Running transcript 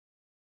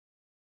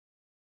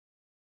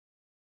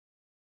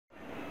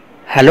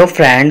Hello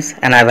friends,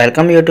 and I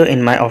welcome you to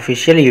in my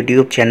official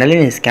YouTube channel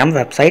in Scam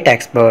Website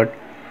Expert.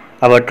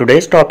 Our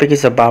today's topic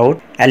is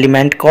about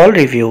Elementcoll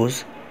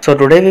Reviews. So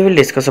today we will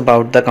discuss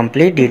about the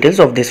complete details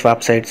of this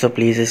website, so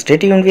please stay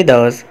tuned with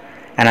us.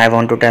 And I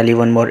want to tell you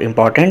one more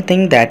important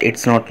thing, that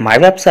it's not my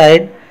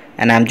website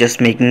and I'm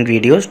just making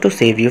videos to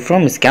save you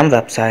from scam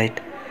website.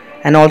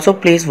 And also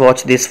please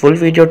watch this full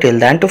video till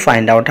then to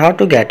find out how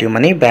to get your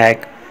money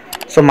back.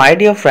 So my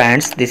dear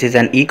friends, this is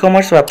an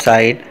e-commerce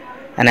website,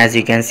 and as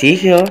you can see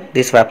here,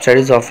 this website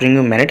is offering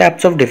you many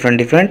types of different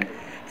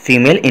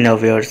female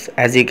innerwears,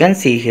 as you can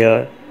see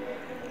here.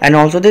 And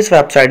also this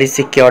website is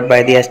secured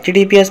by the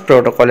HTTPS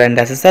protocol and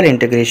SSL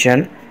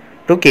integration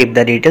to keep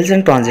the details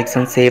and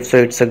transactions safe, so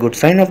it's a good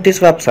sign of this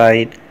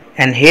website.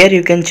 And here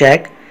you can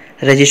check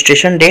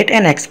registration date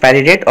and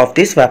expiry date of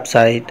this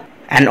website.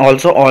 And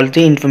also all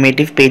the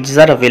informative pages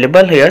are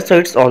available here, so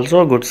it's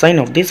also a good sign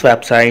of this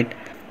website.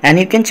 And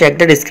you can check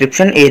the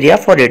description area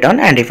for return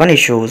and refund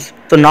issues.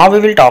 So now we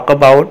will talk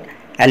about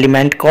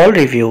Elementcoll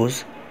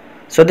Reviews.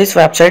 So this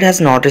website has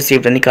not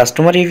received any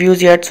customer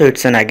reviews yet, so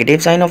it's a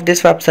negative sign of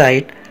this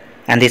website.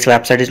 And this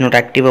website is not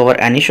active over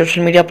any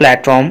social media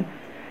platform.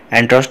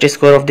 And trust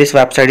score of this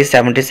website is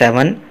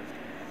 77.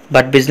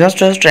 But business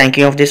trust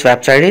ranking of this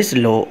website is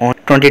low on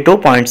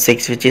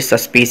 22.6, which is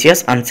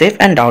suspicious, unsafe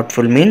and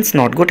doubtful, means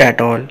not good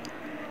at all.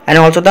 And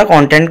also the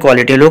content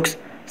quality looks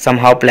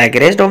somehow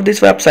plagiarized of this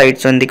website.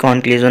 So in the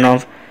conclusion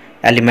of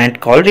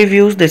Elementcoll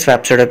Reviews, this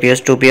website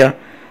appears to be a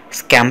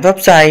scam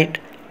website,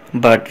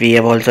 but we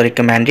have also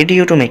recommended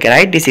you to make a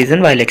right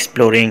decision while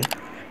exploring.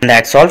 And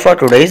that's all for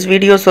today's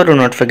video, so do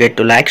not forget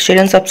to like, share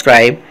and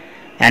subscribe,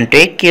 and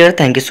take care.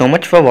 Thank you so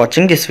much for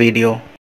watching this video.